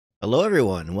Hello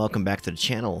everyone, and welcome back to the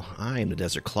channel. I am the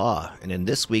Desert Claw, and in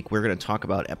this week we're going to talk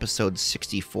about episode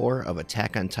 64 of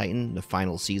Attack on Titan, the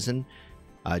final season.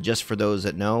 Just for those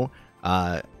that know,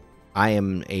 I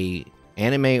am a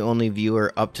anime-only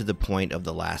viewer up to the point of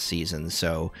the last season,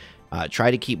 so try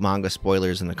to keep manga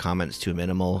spoilers in the comments to a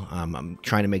minimal. I'm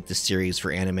trying to make this series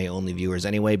for anime-only viewers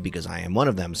anyway, because I am one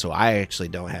of them, so I actually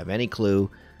don't have any clue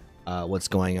what's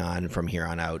going on from here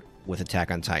on out with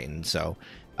Attack on Titan, so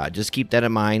just keep that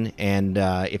in mind, and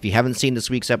if you haven't seen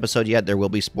this week's episode yet, there will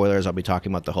be spoilers. I'll be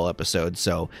talking about the whole episode,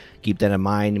 so keep that in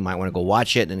mind. You might want to go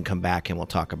watch it and come back and we'll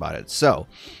talk about it. So,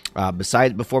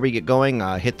 before we get going,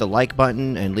 hit the like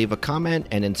button and leave a comment,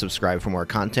 and then subscribe for more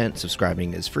content.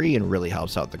 Subscribing is free and really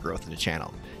helps out the growth of the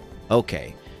channel.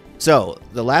 Okay, so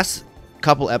the last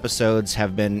couple episodes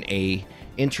have been a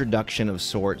introduction of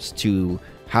sorts to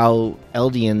how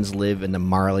Eldians live in the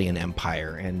Marleyan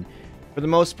Empire, and for the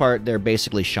most part, they're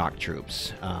basically shock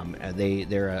troops.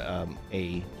 They're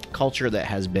a culture that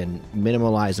has been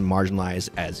minimalized and marginalized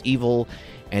as evil,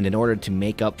 and in order to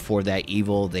make up for that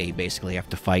evil, they basically have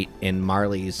to fight in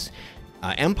Marley's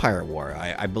empire war.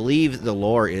 I believe the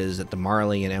lore is that the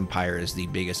Marleyan Empire is the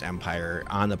biggest empire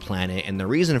on the planet, and the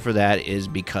reason for that is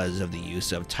because of the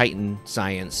use of Titan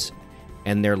science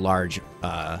and their large,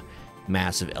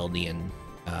 massive Eldian.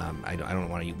 I don't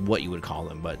know what you would call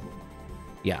them, but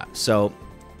yeah, so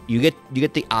you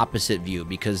get the opposite view,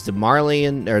 because the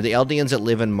Marleyan, or the Eldians that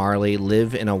live in Marley,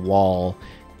 live in a wall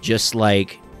just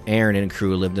like Eren and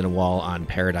crew lived in a wall on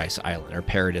Paradise Island, or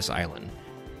Paradis Island.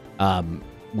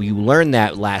 We learned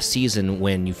that last season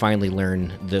when you finally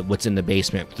learn what's in the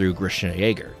basement through Grishna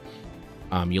Jaeger.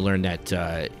 You learn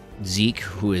that Zeke,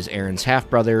 who is Eren's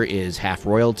half-brother, is half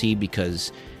royalty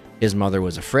because his mother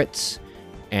was a Fritz,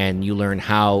 and you learn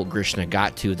how Grishna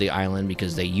got to the island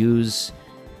because they use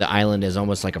the island is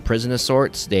almost like a prison of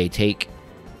sorts. They take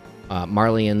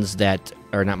Marleyans that,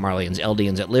 or not Marleyans,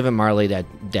 Eldians that live in Marley that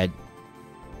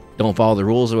don't follow the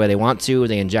rules the way they want to.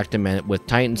 They inject them with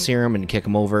Titan serum and kick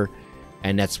them over,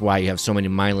 and that's why you have so many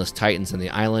mindless Titans on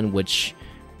the island, which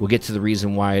we'll get to the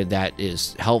reason why that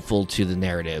is helpful to the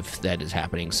narrative that is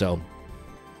happening. So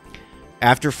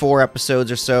after 4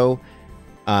 episodes or so,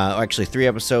 actually 3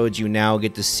 episodes, you now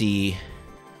get to see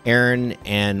Eren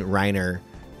and Reiner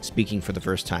speaking for the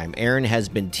first time. Eren has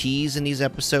been teased in these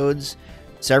episodes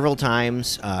several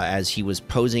times as he was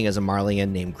posing as a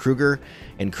Marleyan named Kruger,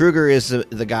 and Kruger is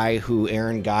the guy who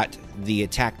Eren got the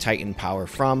Attack Titan power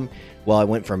from. Well, it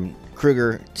went from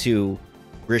Kruger to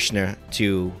Grishna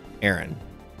to Eren,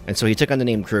 and so he took on the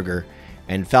name Kruger,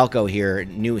 and Falco here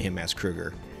knew him as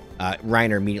Kruger.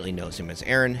 Reiner immediately knows him as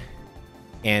Eren,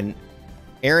 and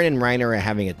Eren and Reiner are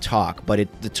having a talk, but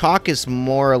the talk is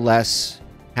more or less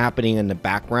happening in the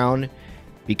background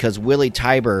because Willy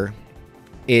Tybur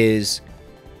is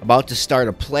about to start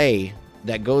a play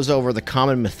that goes over the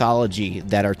common mythology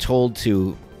that are told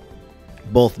to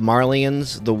both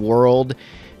Marleyans, the world,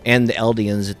 and the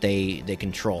Eldians that they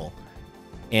control.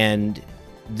 And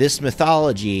this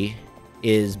mythology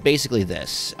is basically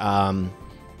this.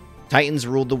 Titans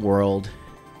ruled the world,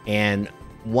 and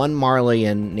one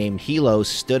Marleyan named Hilo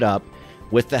stood up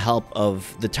with the help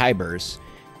of the Tyburs,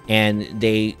 and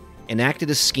they enacted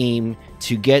a scheme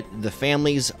to get the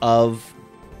families of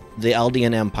the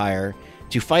Eldian Empire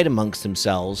to fight amongst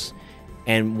themselves.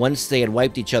 And once they had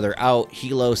wiped each other out,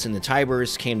 Helos and the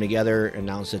Tyburs came together,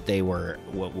 announced that they were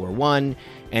one,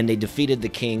 and they defeated the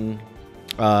king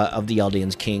of the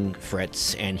Eldians, King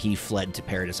Fritz, and he fled to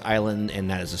Paradise Island, and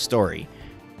that is the story.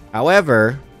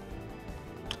 However,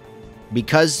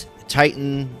 because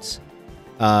Titans,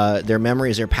 their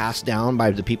memories are passed down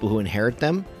by the people who inherit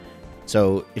them.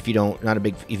 So let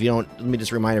me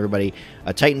just remind everybody,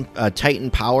 a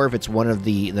Titan power, if it's one of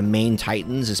the main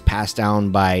Titans, is passed down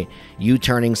by you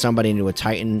turning somebody into a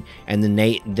Titan, and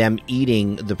then them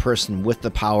eating the person with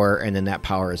the power, and then that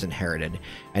power is inherited,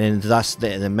 and then thus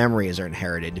the memories are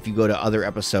inherited. If you go to other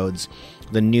episodes,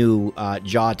 the new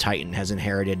Jaw Titan has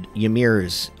inherited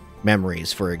Ymir's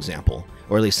memories, for example,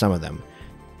 or at least some of them.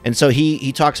 And so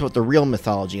he talks about the real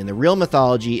mythology, and the real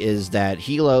mythology is that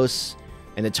Helos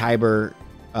and the Tybur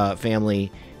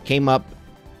family came up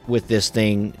with this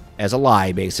thing as a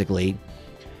lie, basically,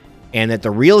 and that the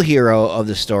real hero of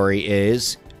the story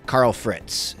is Karl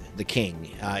Fritz, the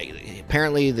king.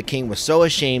 Apparently, the king was so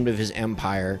ashamed of his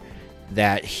empire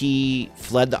that he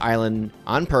fled the island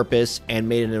on purpose and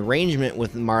made an arrangement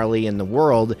with Marley and the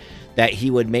world that he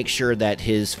would make sure that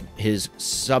his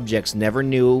subjects never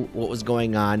knew what was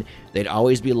going on. They'd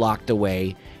always be locked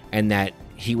away, and that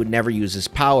he would never use his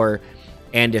power.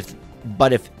 And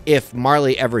if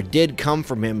Marley ever did come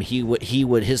from him,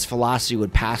 his philosophy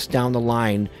would pass down the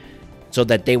line so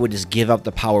that they would just give up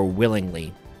the power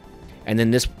willingly. And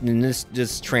then this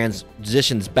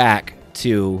transitions back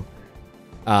to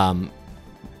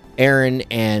Eren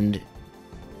and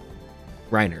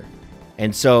Reiner.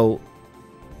 And so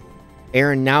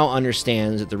Eren now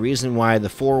understands that the reason why the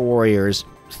 4 warriors,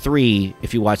 3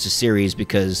 if you watch the series,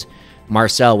 because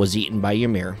Marcel was eaten by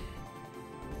Ymir,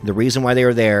 the reason why they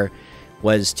were there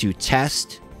was to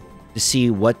test to see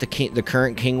what the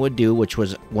current king would do, which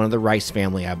was one of the Rice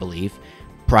family, I believe,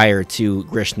 prior to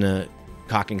Krishna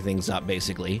cocking things up,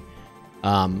 basically,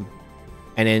 and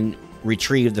then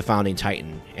retrieve the founding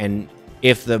titan. And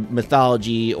if the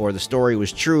mythology or the story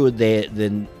was true,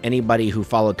 then anybody who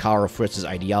followed Karl Fritz's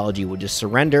ideology would just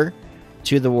surrender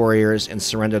to the warriors and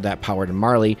surrender that power to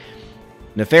Marley.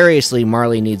 Nefariously,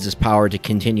 Marley needs this power to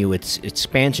continue its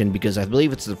expansion, because I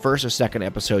believe it's the first or second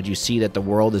episode you see that the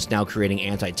world is now creating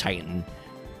anti-Titan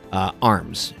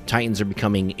arms. Titans are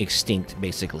becoming extinct,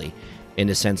 basically, in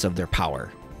the sense of their power.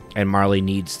 And Marley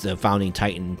needs the founding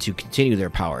Titan to continue their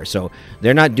power. So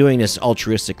they're not doing this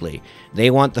altruistically.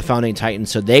 They want the founding Titan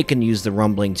so they can use the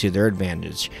rumbling to their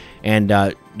advantage. And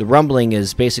the rumbling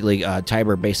is basically,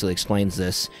 Tybur basically explains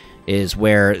this, is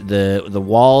where the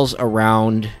walls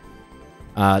around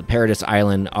Paradise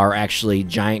Island are actually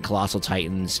giant colossal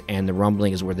titans, and the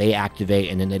rumbling is where they activate,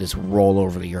 and then they just roll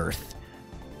over the earth.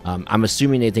 I'm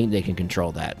assuming they think they can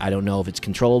control that. I don't know if it's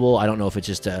controllable. I don't know if it's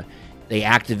just they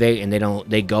activate and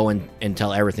they go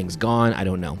until everything's gone. I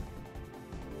don't know.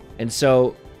 And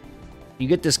so you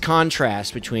get this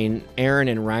contrast between Eren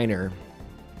and Reiner,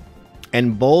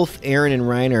 and both Eren and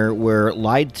Reiner were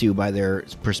lied to by their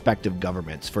respective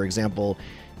governments. For example,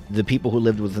 the people who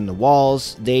lived within the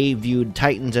walls, they viewed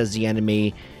Titans as the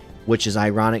enemy, which is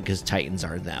ironic because Titans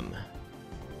are them.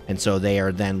 And so they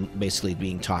are then basically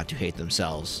being taught to hate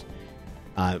themselves.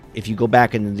 If you go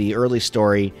back into the early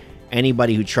story,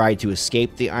 anybody who tried to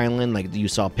escape the island, like you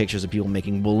saw pictures of people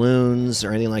making balloons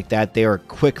or anything like that, they were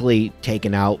quickly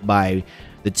taken out by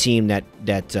the team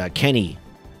that Kenny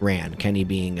ran. Kenny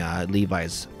being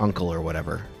Levi's uncle or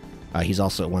whatever. He's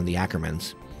also one of the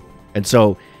Ackermans. And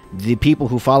so the people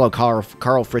who follow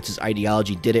Karl Fritz's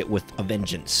ideology did it with a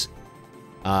vengeance.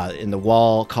 In the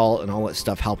wall cult and all that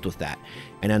stuff helped with that.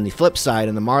 And on the flip side,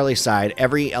 on the Marley side,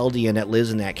 every Eldian that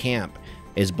lives in that camp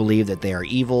is believed that they are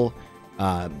evil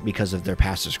because of their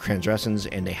past transgressions,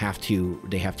 and they have to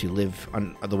live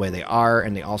the way they are,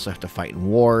 and they also have to fight in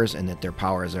wars, and that their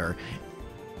powers are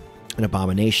an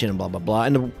abomination, and blah blah blah.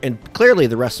 And clearly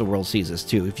the rest of the world sees this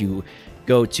too. If you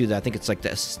go to I think it's like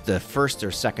the first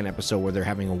or second episode where they're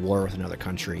having a war with another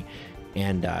country,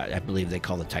 and I believe they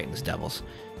call the Titans devils.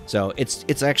 So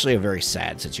it's actually a very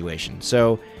sad situation.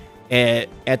 So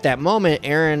at that moment,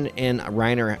 Eren and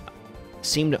Reiner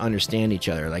seemed to understand each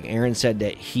other. Like Eren said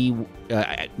that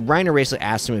Reiner basically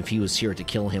asked him if he was here to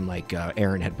kill him, like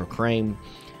Eren had proclaimed.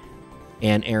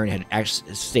 And Eren had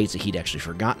actually states that he'd actually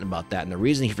forgotten about that. And the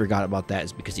reason he forgot about that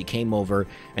is because he came over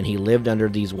and he lived under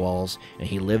these walls and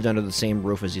he lived under the same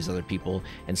roof as these other people.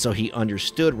 And so he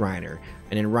understood Reiner.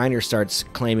 And then Reiner starts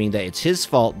claiming that it's his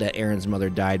fault that Eren's mother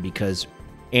died because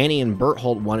Annie and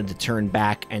Berthold wanted to turn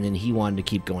back, and then he wanted to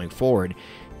keep going forward.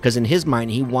 Because in his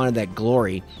mind, he wanted that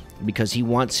glory because he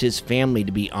wants his family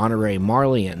to be honorary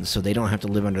Marleyans so they don't have to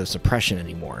live under suppression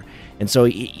anymore. And so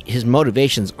his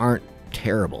motivations aren't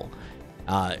terrible.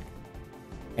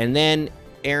 And then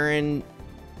Eren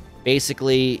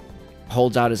basically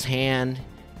holds out his hand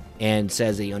and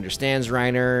says that he understands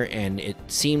Reiner, and it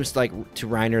seems like to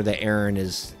Reiner that Eren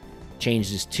has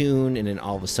changed his tune, and then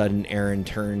all of a sudden Eren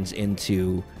turns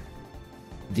into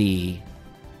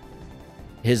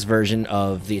his version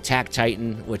of the Attack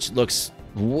Titan, which looks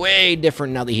way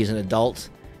different now that he's an adult.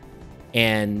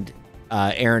 And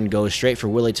Eren goes straight for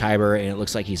Willy Tybur, and it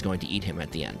looks like he's going to eat him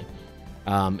at the end.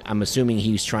 I'm assuming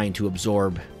he's trying to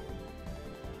absorb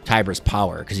Tybur's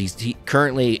power, because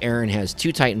currently Eren has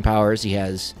 2 Titan powers. He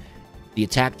has the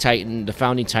Attack Titan, the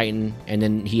Founding Titan, and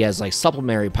then he has like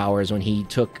supplementary powers when he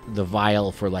took the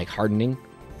vial for like hardening,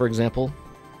 for example.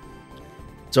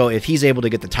 So if he's able to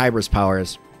get the Tybur's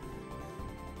powers,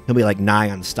 he'll be like nigh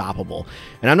unstoppable.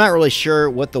 And I'm not really sure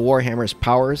what the Warhammer's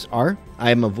powers are.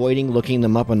 I'm avoiding looking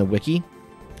them up on the wiki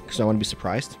because I want to be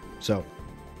surprised. So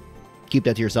keep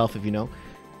that to yourself if you know.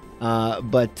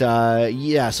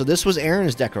 Yeah, so this was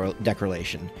Eren's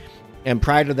declaration. And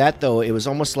prior to that, though, it was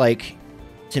almost like,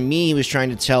 to me, he was trying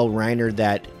to tell Reiner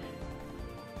that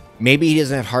maybe he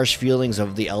doesn't have harsh feelings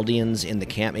of the Eldians in the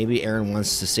camp. Maybe Eren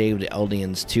wants to save the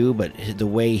Eldians too, but the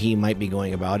way he might be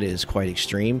going about it is quite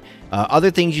extreme.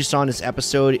 Other things you saw in this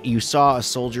episode, you saw a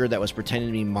soldier that was pretending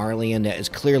to be Marleyan that is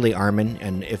clearly Armin,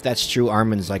 and if that's true,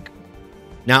 Armin's like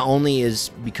Not only is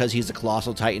because he's a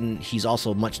colossal titan, he's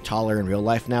also much taller in real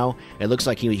life now. It looks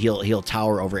like he'll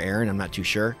tower over Eren. I'm not too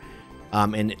sure.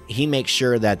 And he makes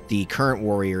sure that the current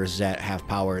warriors that have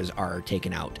powers are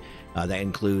taken out. That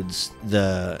includes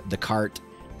the cart,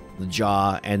 the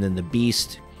jaw, and then the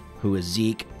beast, who is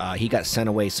Zeke. He got sent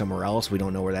away somewhere else. We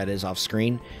don't know where that is off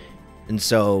screen. And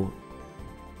so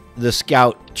the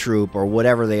scout troop, or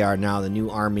whatever they are now, the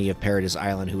new army of Paradise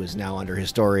Island, who is now under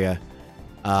Historia,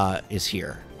 is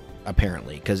here,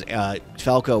 apparently, because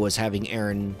Falco was having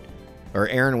Eren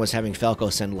was having Falco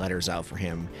send letters out for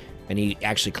him, and he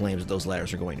actually claims that those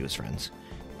letters are going to his friends.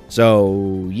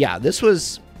 So yeah,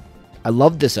 I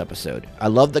loved this episode. I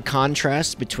love the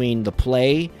contrast between the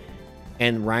play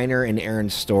and Reiner and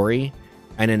Eren's story,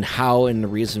 and then how and the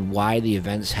reason why the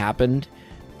events happened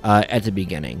at the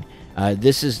beginning.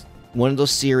 This is one of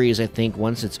those series, I think,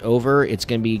 once it's over, it's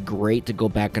going to be great to go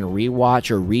back and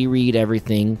rewatch or reread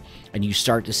everything, and you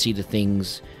start to see the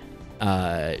things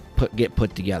get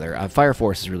put together. Fire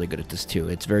Force is really good at this too.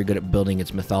 It's very good at building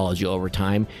its mythology over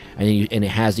time, and it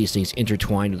has these things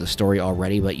intertwined with the story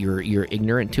already, but you're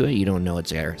ignorant to it. You don't know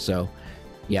it's there. So,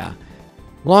 yeah.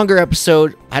 Longer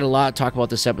episode. I had a lot to talk about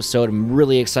this episode. I'm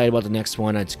really excited about the next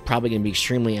one. It's probably going to be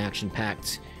extremely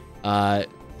action-packed.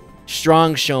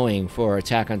 Strong showing for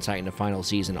Attack on Titan, the final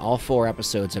season. All 4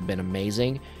 episodes have been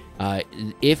amazing.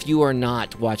 If you are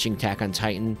not watching Attack on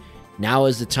Titan, now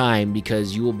is the time,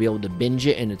 because you will be able to binge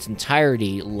it in its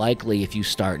entirety, likely if you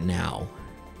start now.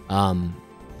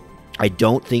 I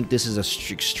don't think this is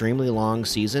an extremely long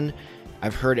season.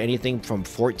 I've heard anything from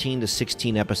 14 to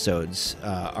 16 episodes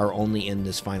are only in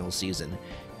this final season.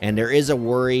 And there is a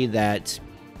worry that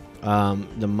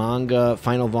the manga,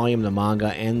 final volume, the manga,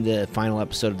 and the final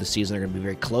episode of the season are going to be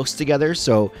very close together.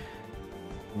 So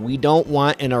we don't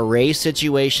want an array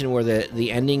situation where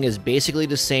the ending is basically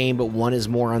the same, but one is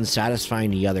more unsatisfying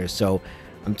than the other. So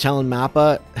I'm telling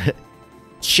Mappa,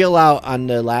 chill out on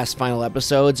the last final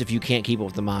episodes if you can't keep up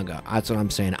with the manga. That's what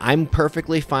I'm saying. I'm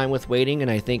perfectly fine with waiting,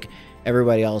 and I think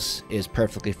everybody else is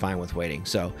perfectly fine with waiting.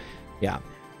 So, yeah.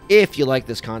 If you like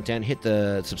this content, hit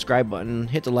the subscribe button,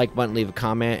 hit the like button, leave a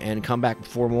comment, and come back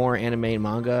for more anime and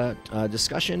manga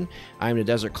discussion. I'm the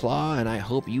Desert Claw, and I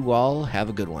hope you all have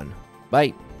a good one.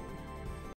 Bye.